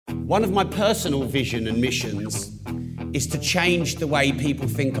One of my personal vision and missions is to change the way people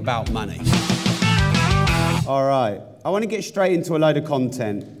think about money. All right, I want to get straight into a load of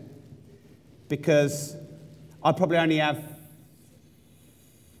content because I probably only have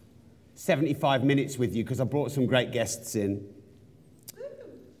 75 minutes with you because I brought some great guests in.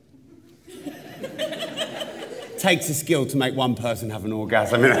 Takes a skill to make one person have an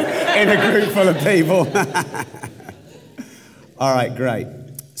orgasm in a group full of people. All right, great.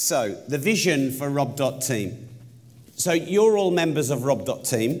 So, the vision for Rob.team. So, you're all members of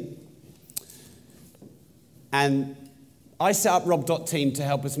Rob.team. And I set up Rob.team to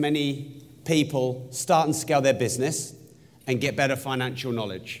help as many people start and scale their business and get better financial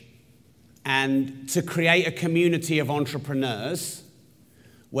knowledge. And to create a community of entrepreneurs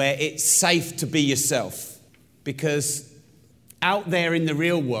where it's safe to be yourself. Because out there in the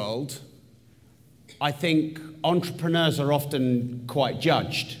real world, I think entrepreneurs are often quite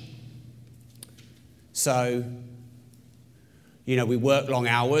judged. So, you know, we work long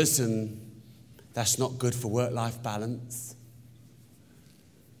hours and that's not good for work-life balance.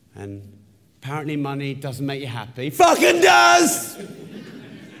 And apparently money doesn't make you happy. Fucking does!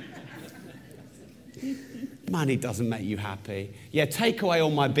 Money doesn't make you happy. Yeah, take away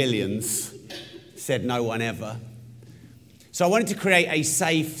all my billions, said no one ever. So I wanted to create a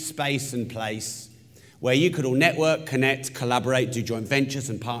safe space and place where you could all network, connect, collaborate, do joint ventures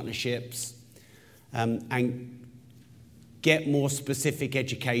and partnerships, and get more specific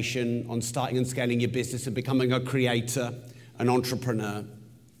education on starting and scaling your business and becoming a creator, an entrepreneur.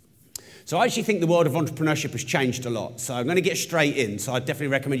 So I actually think the world of entrepreneurship has changed a lot. So I'm going to get straight in. So I definitely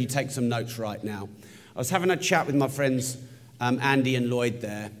recommend you take some notes right now. I was having a chat with my friends, Andy and Lloyd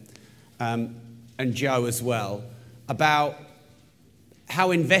there, and Joe as well, about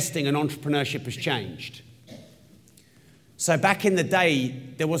how investing and entrepreneurship has changed. So back in the day,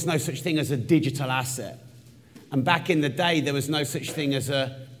 there was no such thing as a digital asset. And back in the day, there was no such thing as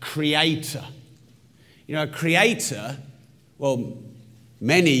a creator. You know, a creator, well,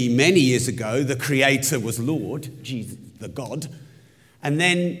 many, many years ago, the creator was Lord, Jesus, the God. And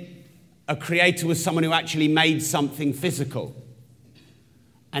then a creator was someone who actually made something physical.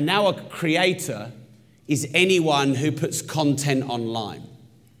 And now a creator is anyone who puts content online.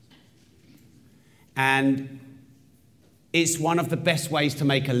 And it's one of the best ways to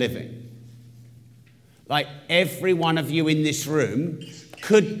make a living. Like every one of you in this room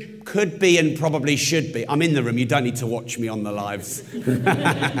could be and probably should be. I'm in the room, you don't need to watch me on the lives.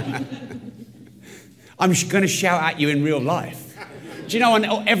 I'm going to shout at you in real life. Do you know,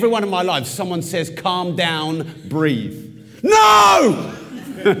 on every one of my lives, someone says, calm down, breathe. No!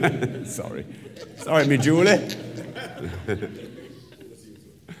 Sorry, me Julie.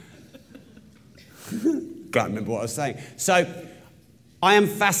 Can't remember what I was saying. So, I am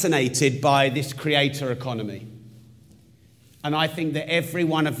fascinated by this creator economy. And I think that every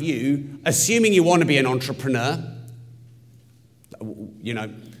one of you, assuming you want to be an entrepreneur, you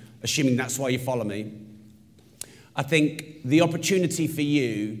know, assuming that's why you follow me, I think the opportunity for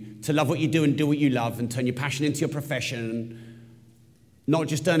you to love what you do and do what you love and turn your passion into your profession, not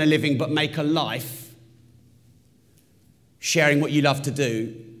just earn a living, but make a life sharing what you love to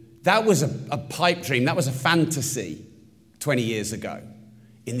do, that was a pipe dream, that was a fantasy 20 years ago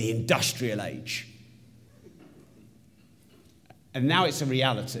in the industrial age. And now it's a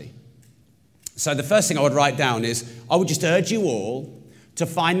reality. So the first thing I would write down is, I would just urge you all to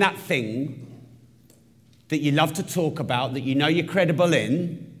find that thing that you love to talk about, that you know you're credible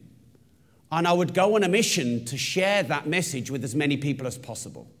in, and I would go on a mission to share that message with as many people as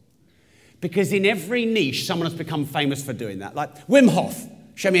possible. Because in every niche, someone has become famous for doing that. Like Wim Hof.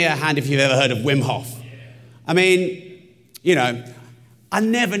 Show me a hand if you've ever heard of Wim Hof. I mean, you know, I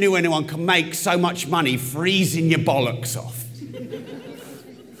never knew anyone could make so much money freezing your bollocks off.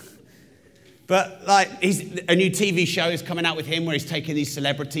 But like, a new TV show is coming out with him where he's taking these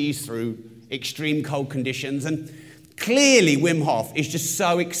celebrities through extreme cold conditions. And clearly Wim Hof is just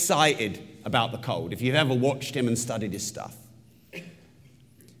so excited about the cold, if you've ever watched him and studied his stuff.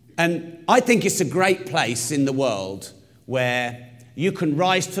 And I think it's a great place in the world where you can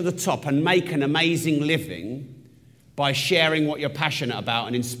rise to the top and make an amazing living by sharing what you're passionate about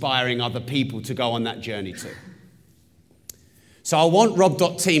and inspiring other people to go on that journey too. So I want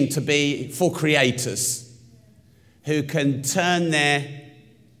Rob.team to be for creators who can turn their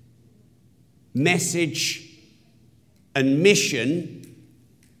message and mission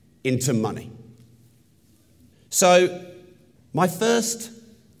into money. So my first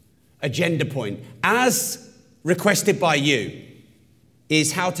agenda point, as requested by you,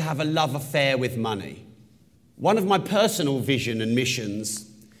 is how to have a love affair with money. One of my personal vision and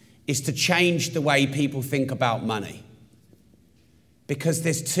missions is to change the way people think about money. Because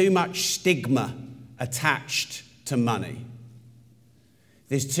there's too much stigma attached to money.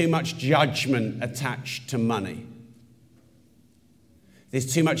 There's too much judgment attached to money.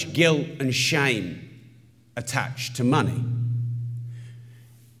 There's too much guilt and shame attached to money.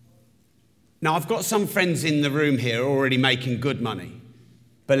 Now, I've got some friends in the room here already making good money.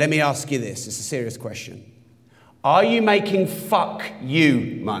 But let me ask you this, it's a serious question. Are you making fuck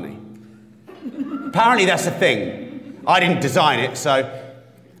you money? Apparently that's a thing. I didn't design it, so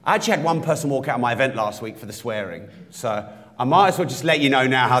I actually had one person walk out of my event last week for the swearing. So I might as well just let you know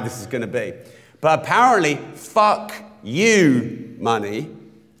now how this is going to be. But apparently, fuck you money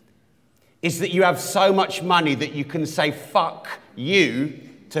is that you have so much money that you can say fuck you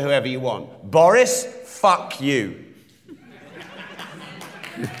to whoever you want. Boris, fuck you.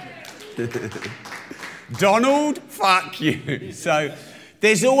 Donald, fuck you. So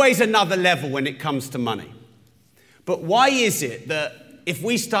there's always another level when it comes to money. But why is it that if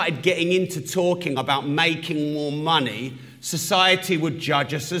we started getting into talking about making more money, society would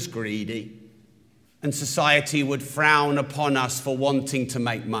judge us as greedy and society would frown upon us for wanting to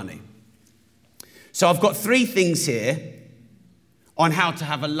make money? So I've got 3 things here on how to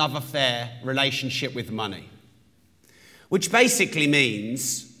have a love affair relationship with money, which basically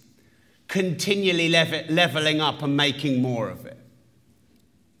means continually leveling up and making more of it.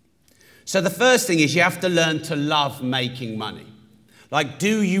 So the first thing is you have to learn to love making money. Like,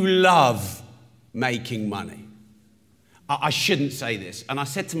 do you love making money? I shouldn't say this. And I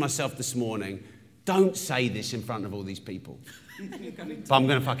said to myself this morning, don't say this in front of all these people. But I'm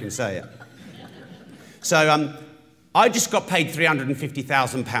going to fucking say it. So I just got paid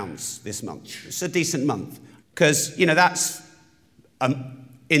 £350,000 this month. It's a decent month. Because, you know, that's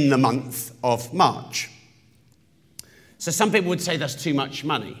in the month of March. So some people would say that's too much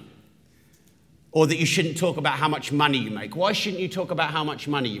money. Or that you shouldn't talk about how much money you make. Why shouldn't you talk about how much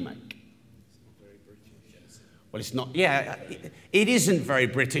money you make? Well, it's not, yeah, it isn't very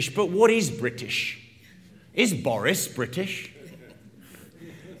British, but what is British? Is Boris British?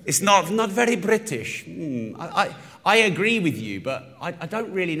 It's not very British. I agree with you, but I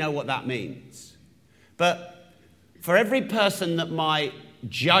don't really know what that means. But for every person that might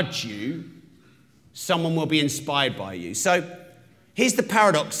judge you, someone will be inspired by you. So here's the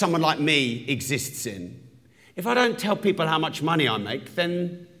paradox someone like me exists in. If I don't tell people how much money I make,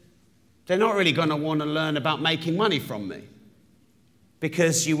 then they're not really going to want to learn about making money from me.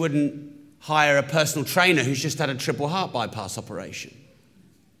 Because you wouldn't hire a personal trainer who's just had a triple heart bypass operation.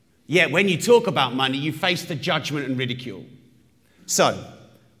 Yet when you talk about money, you face the judgment and ridicule. So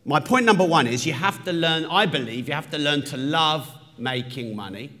my point number 1 is you have to learn, I believe, you have to learn to love making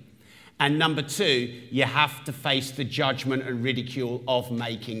money. And number 2, you have to face the judgment and ridicule of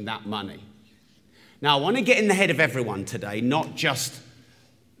making that money. Now, I want to get in the head of everyone today, not just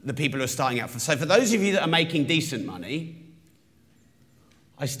the people who are starting out. So for those of you that are making decent money,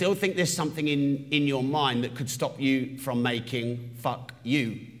 I still think there's something in your mind that could stop you from making fuck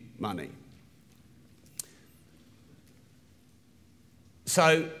you money.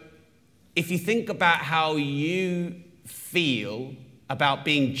 So if you think about how you feel about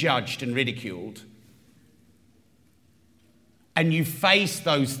being judged and ridiculed, and you face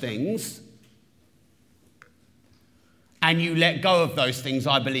those things, and you let go of those things,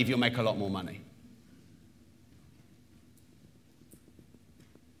 I believe you'll make a lot more money.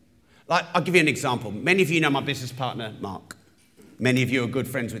 Like, I'll give you an example. Many of you know my business partner, Mark. Many of you are good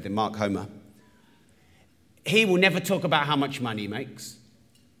friends with him, Mark Homer. He will never talk about how much money he makes.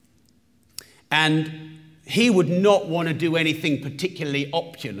 And he would not want to do anything particularly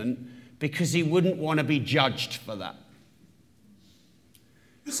opulent because he wouldn't want to be judged for that.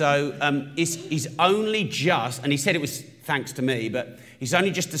 So he's only just, and he said it was thanks to me, but he's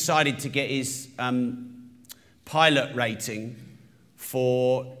only just decided to get his pilot rating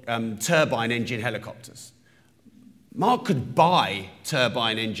for turbine engine helicopters. Mark could buy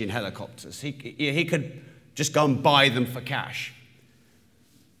turbine engine helicopters. He could just go and buy them for cash.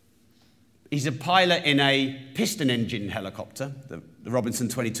 He's a pilot in a piston engine helicopter, the Robinson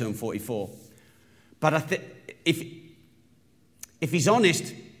 22 and 44. But if he's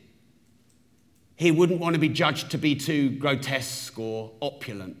honest, he wouldn't want to be judged to be too grotesque or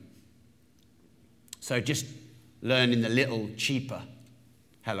opulent. So just learning the little cheaper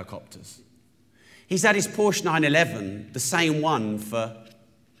helicopters. He's had his Porsche 911, the same one, for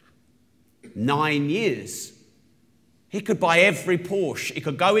 9 years. He could buy every Porsche. He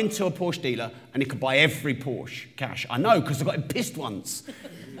could go into a Porsche dealer and he could buy every Porsche cash. I know, because I got him pissed once.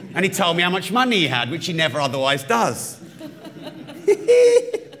 And he told me how much money he had, which he never otherwise does.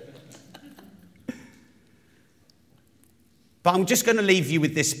 But I'm just going to leave you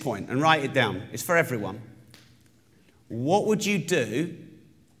with this point and write it down. It's for everyone. What would you do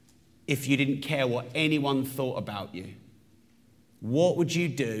if you didn't care what anyone thought about you? What would you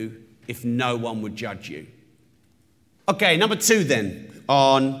do if no one would judge you? Okay, number 2 then,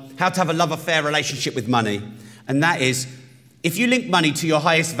 on how to have a love affair relationship with money. And that is, if you link money to your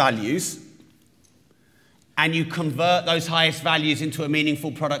highest values and you convert those highest values into a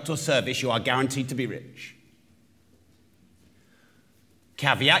meaningful product or service, you are guaranteed to be rich.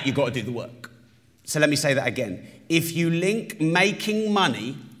 Caveat, you've got to do the work. So let me say that again. If you link making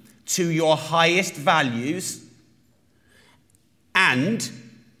money to your highest values and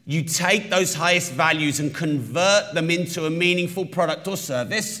you take those highest values and convert them into a meaningful product or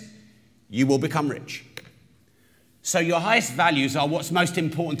service, you will become rich. So your highest values are what's most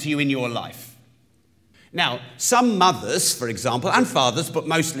important to you in your life. Now, some mothers, for example, and fathers, but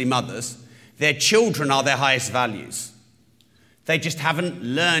mostly mothers, their children are their highest values. They just haven't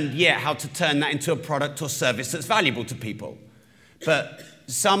learned yet how to turn that into a product or service that's valuable to people. But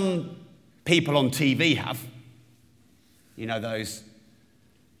some people on TV have. You know, those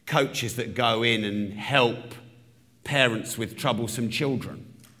coaches that go in and help parents with troublesome children.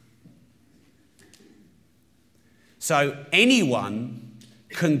 So anyone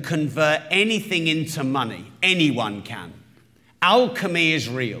can convert anything into money. Anyone can. Alchemy is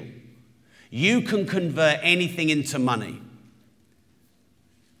real. You can convert anything into money.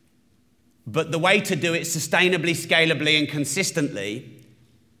 But the way to do it sustainably, scalably, and consistently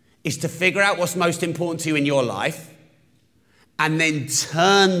is to figure out what's most important to you in your life and then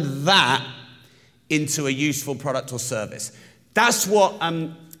turn that into a useful product or service. That's what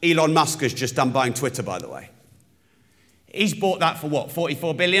Elon Musk has just done buying Twitter, by the way. He's bought that for what,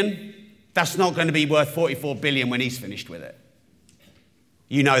 44 billion? That's not going to be worth 44 billion when he's finished with it.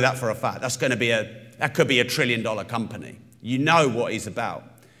 You know that for a fact. That could be $1 trillion company. You know what he's about.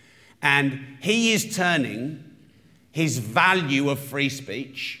 And he is turning his value of free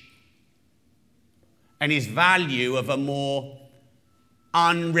speech and his value of a more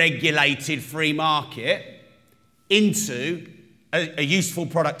unregulated free market into a useful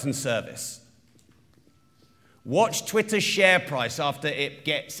product and service. Watch Twitter's share price after it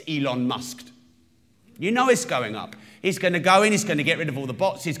gets Elon Musked. You know it's going up. He's going to go in, he's going to get rid of all the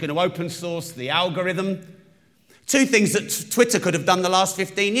bots, he's going to open source the algorithm. 2 things that Twitter could have done the last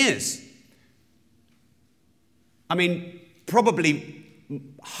 15 years. I mean, probably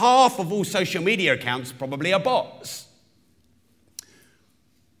half of all social media accounts probably are bots.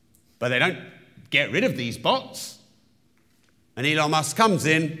 But they don't get rid of these bots. And Elon Musk comes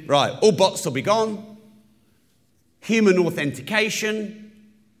in, right, all bots will be gone. Human authentication,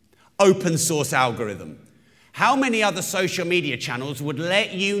 open source algorithm. How many other social media channels would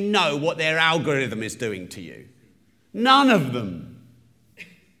let you know what their algorithm is doing to you? None of them.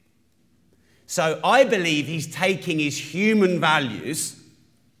 So I believe he's taking his human values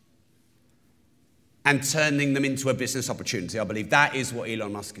and turning them into a business opportunity. I believe that is what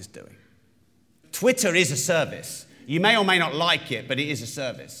Elon Musk is doing. Twitter is a service. You may or may not like it, but it is a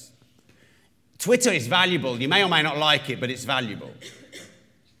service. Twitter is valuable. You may or may not like it, but it's valuable.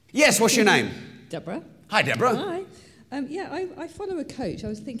 Yes, what's your name? Deborah. Hi, Deborah. Hi. I follow a coach. I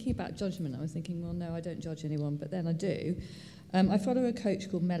was thinking about judgment. I was thinking, well, no, I don't judge anyone, but then I do. I follow a coach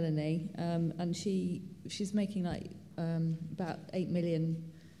called Melanie, and she's making like about 8 million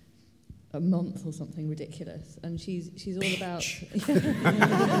a month or something ridiculous, and she's all about.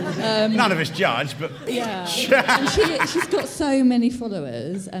 None of us judge, but yeah, and she's got so many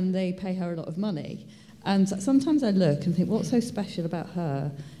followers, and they pay her a lot of money. And sometimes I look and think, what's so special about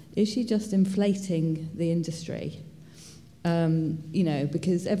her? Is she just inflating the industry?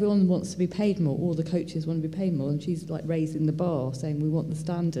 Because everyone wants to be paid more, all the coaches want to be paid more, and she's like raising the bar, saying we want the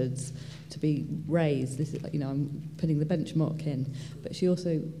standards to be raised. This is, I'm putting the benchmark in, but she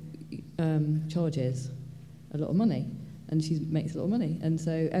also charges a lot of money, and she makes a lot of money, and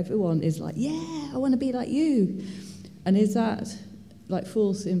so everyone is like, yeah, I want to be like you. And is that like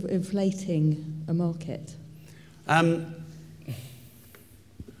false inflating a market?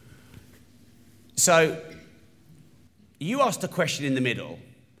 So you asked a question in the middle,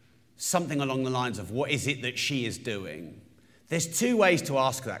 something along the lines of, what is it that she is doing? There's 2 ways to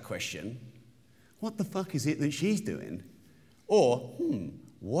ask that question. What the fuck is it that she's doing? Or,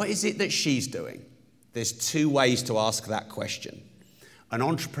 what is it that she's doing? There's 2 ways to ask that question. And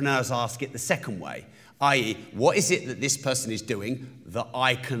entrepreneurs ask it the second way, i.e., what is it that this person is doing that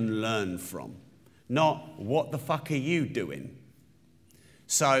I can learn from? Not, what the fuck are you doing?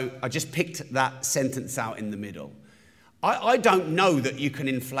 So I just picked that sentence out in the middle. I don't know that you can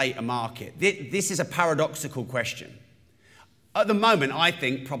inflate a market. This is a paradoxical question. At the moment, I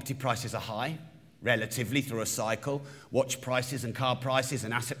think property prices are high, relatively through a cycle. Watch prices and car prices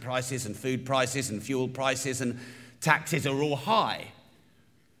and asset prices and food prices and fuel prices and taxes are all high.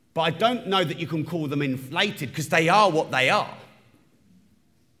 But I don't know that you can call them inflated because they are what they are.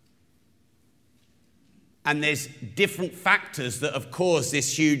 And there's different factors that have caused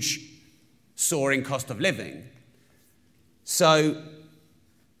this huge soaring cost of living. So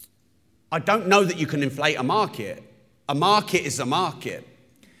I don't know that you can inflate a market. A market is a market,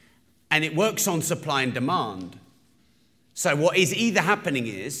 and it works on supply and demand. So what is either happening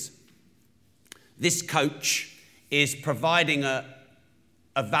is this coach is providing a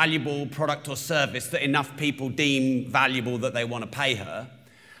valuable product or service that enough people deem valuable that they want to pay her.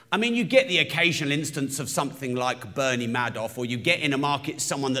 I mean, you get the occasional instance of something like Bernie Madoff, or you get in a market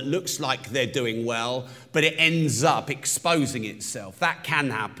someone that looks like they're doing well, but it ends up exposing itself. That can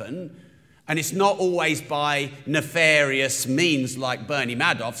happen. And it's not always by nefarious means like Bernie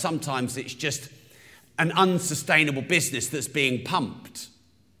Madoff. Sometimes it's just an unsustainable business that's being pumped.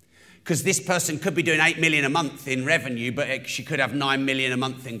 Because this person could be doing 8 million a month in revenue, but she could have 9 million a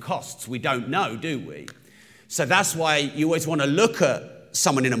month in costs. We don't know, do we? So that's why you always want to look at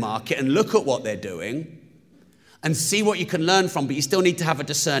someone in a market and look at what they're doing and see what you can learn from, but you still need to have a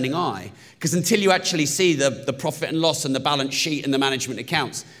discerning eye. Because until you actually see the profit and loss and the balance sheet and the management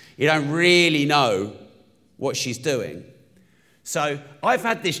accounts, you don't really know what she's doing. So I've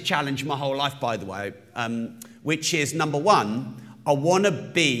had this challenge my whole life, by the way, which is, number one, I want to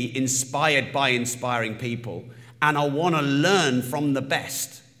be inspired by inspiring people, and I want to learn from the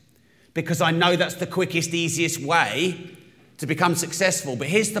best, because I know that's the quickest, easiest way to become successful. But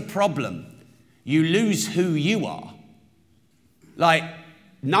here's the problem. You lose who you are. Like,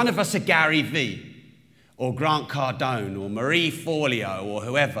 none of us are Gary Vee or Grant Cardone or Marie Forleo or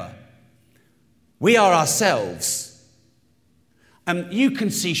whoever. We are ourselves. You can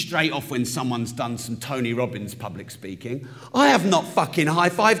see straight off when someone's done some Tony Robbins public speaking. I have not fucking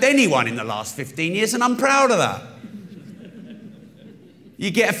high-fived anyone in the last 15 years, and I'm proud of that. You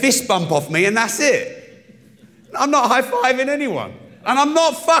get a fist bump off me and that's it. I'm not high-fiving anyone. And I'm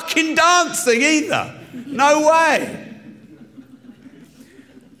not fucking dancing either. No way.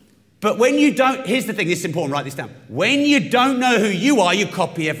 But when you don't, here's the thing, this is important, write this down. When you don't know who you are, you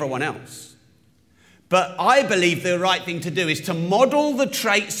copy everyone else. But I believe the right thing to do is to model the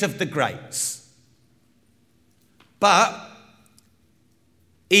traits of the greats. But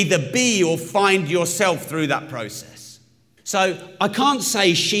either be or find yourself through that process. So I can't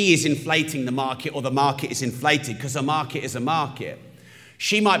say she is inflating the market or the market is inflated, because a market is a market.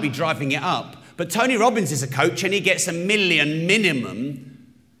 She might be driving it up. But Tony Robbins is a coach and he gets $1 million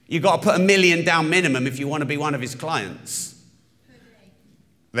minimum. You've got to put $1 million down minimum if you want to be one of his clients. Per day.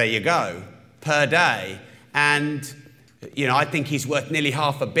 There you go. Per day. And, I think he's worth nearly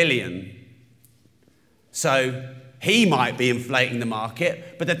 $500 million. So he might be inflating the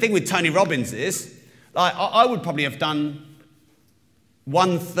market. But the thing with Tony Robbins is, I would probably have done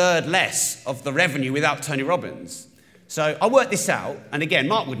 1/3 less of the revenue without Tony Robbins. So I worked this out. And again,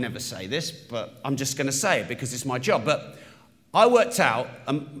 Mark would never say this, but I'm just going to say it because it's my job. But I worked out,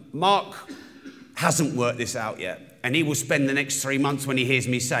 and Mark hasn't worked this out yet. And he will spend the next 3 months, when he hears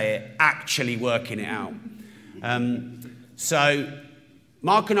me say it, actually working it out. So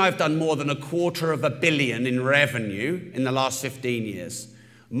Mark and I have done more than $250 million in revenue in the last 15 years.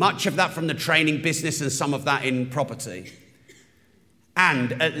 Much of that from the training business and some of that in property.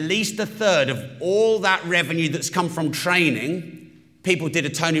 And at least 1/3 of all that revenue that's come from training, people did a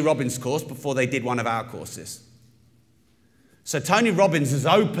Tony Robbins course before they did one of our courses. So Tony Robbins has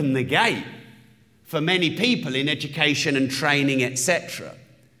opened the gate for many people in education and training, etc.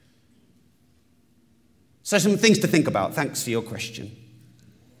 So some things to think about. Thanks for your question.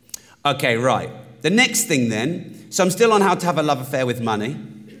 Okay, right. The next thing then, so I'm still on how to have a love affair with money.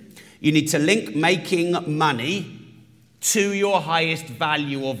 You need to link making money to your highest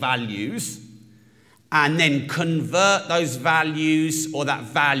value or values, and then convert those values or that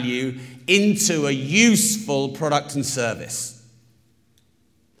value into a useful product and service.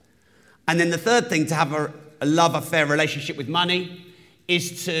 And then the third thing to have a love affair relationship with money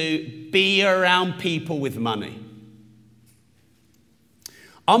is to be around people with money.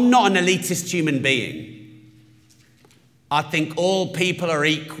 I'm not an elitist human being. I think all people are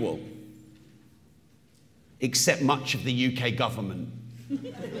equal, except much of the UK government.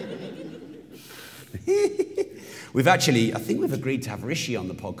 I think we've agreed to have Rishi on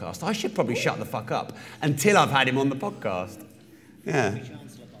the podcast. I should probably shut the fuck up until I've had him on the podcast. Yeah.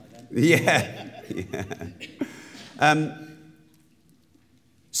 Yeah.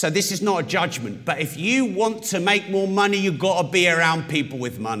 So this is not a judgment, but if you want to make more money, you've got to be around people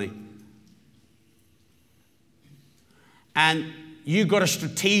with money. And you've got to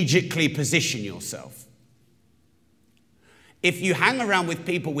strategically position yourself. If you hang around with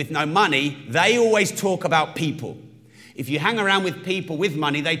people with no money, they always talk about people. If you hang around with people with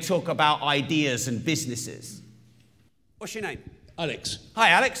money, they talk about ideas and businesses. What's your name? Alex. Hi,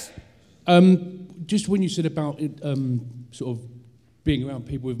 Alex. Just when you said about sort of being around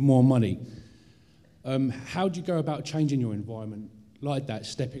people with more money, how do you go about changing your environment like that,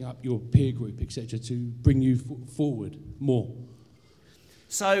 stepping up your peer group, etc., to bring you forward more?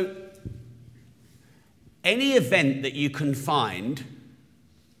 So, any event that you can find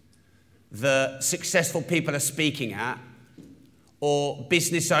that successful people are speaking at, or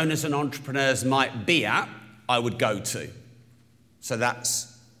business owners and entrepreneurs might be at, I would go to. So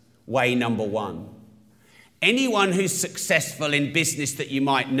that's way number one. Anyone who's successful in business that you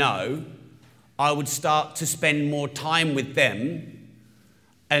might know, I would start to spend more time with them,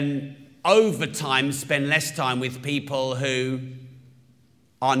 and over time spend less time with people who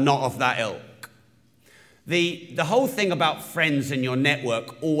are not of that ilk. The whole thing about friends and your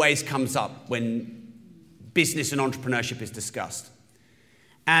network always comes up when business and entrepreneurship is discussed.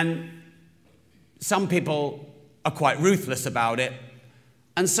 And some people are quite ruthless about it,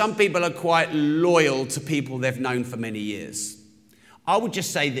 and some people are quite loyal to people they've known for many years. I would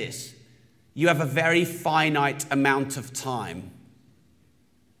just say this: you have a very finite amount of time.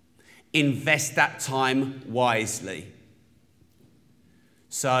 Invest that time wisely.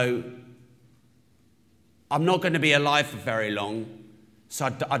 So, I'm not going to be alive for very long,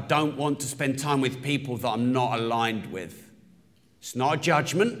 so I don't want to spend time with people that I'm not aligned with. It's not a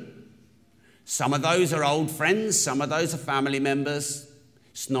judgment. Some of those are old friends, some of those are family members.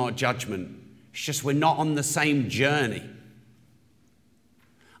 It's not a judgment. It's just we're not on the same journey.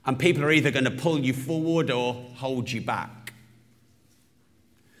 And people are either going to pull you forward or hold you back.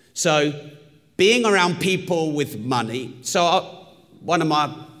 So, being around people with money. So, one of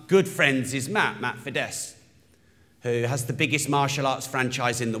my good friends is Matt Fidesz, who has the biggest martial arts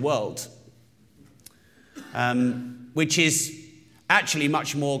franchise in the world, which is actually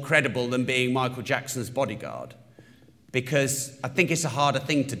much more credible than being Michael Jackson's bodyguard, because I think it's a harder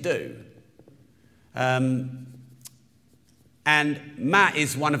thing to do. And Matt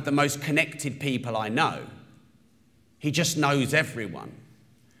is one of the most connected people I know. He just knows everyone.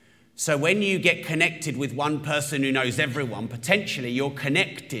 So when you get connected with one person who knows everyone, potentially you're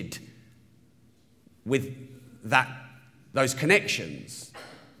connected with those connections.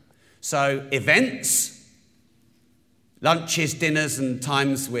 So events, lunches, dinners, and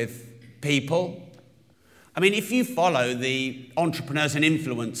times with people. I mean, if you follow the entrepreneurs and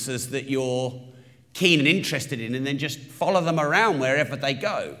influencers that you're keen and interested in, and then just follow them around wherever they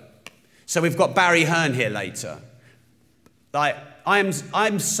go. So we've got Barry Hearn here later.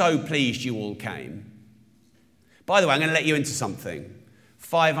 I'm so pleased you all came. By the way, I'm going to let you into something.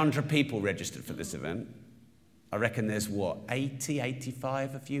 500 people registered for this event. I reckon there's, 80,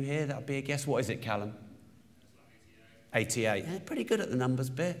 85 of you here? That would be a guess. What is it, Callum? 88. Yeah, pretty good at the numbers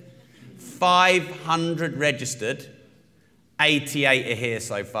bit. 500 registered. 88 are here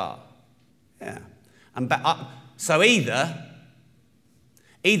so far. Yeah. So either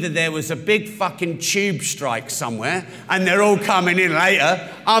there was a big fucking tube strike somewhere and they're all coming in later.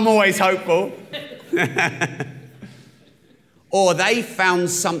 I'm always hopeful. Or they found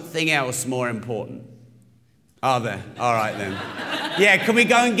something else more important. Are there? All right then. Yeah, can we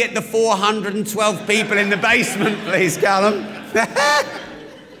go and get the 412 people in the basement, please, Callum?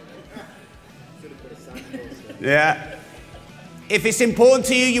 Yeah. If it's important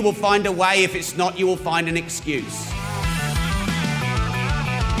to you, you will find a way. If it's not, you will find an excuse.